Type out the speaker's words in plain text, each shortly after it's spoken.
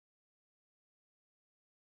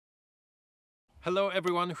Hello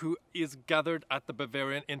everyone who is gathered at the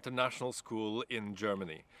Bavarian International School in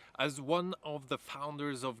Germany. As one of the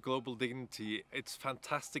founders of Global Dignity, it's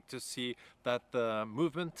fantastic to see that the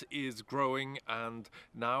movement is growing, and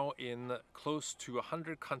now in close to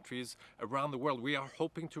 100 countries around the world. We are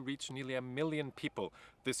hoping to reach nearly 1 million people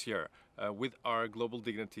this year with our Global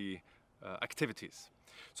Dignity activities.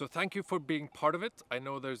 So thank you for being part of it. I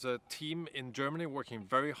know there's a team in Germany working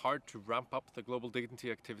very hard to ramp up the Global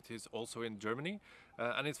Dignity activities also in Germany,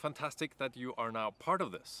 and it's fantastic that you are now part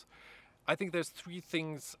of this. I think there's 3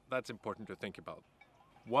 things that's important to think about.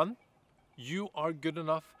 1, you are good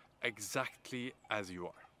enough exactly as you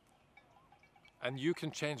are. And you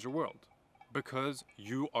can change the world because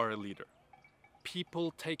you are a leader.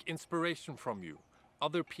 People take inspiration from you.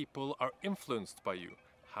 Other people are influenced by you.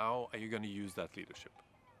 How are you going to use that leadership?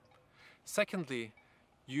 Secondly,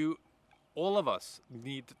 all of us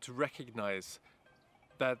need to recognize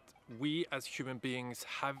that we as human beings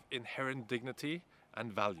have inherent dignity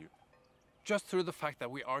and value, just through the fact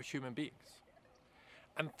that we are human beings.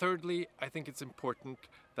 And thirdly, I think it's important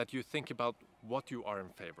that you think about what you are in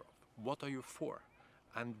favor of, what are you for,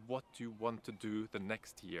 and what do you want to do the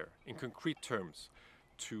next year in concrete terms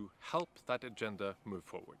to help that agenda move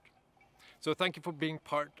forward. So thank you for being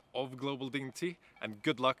part of Global Dignity, and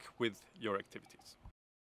good luck with your activities.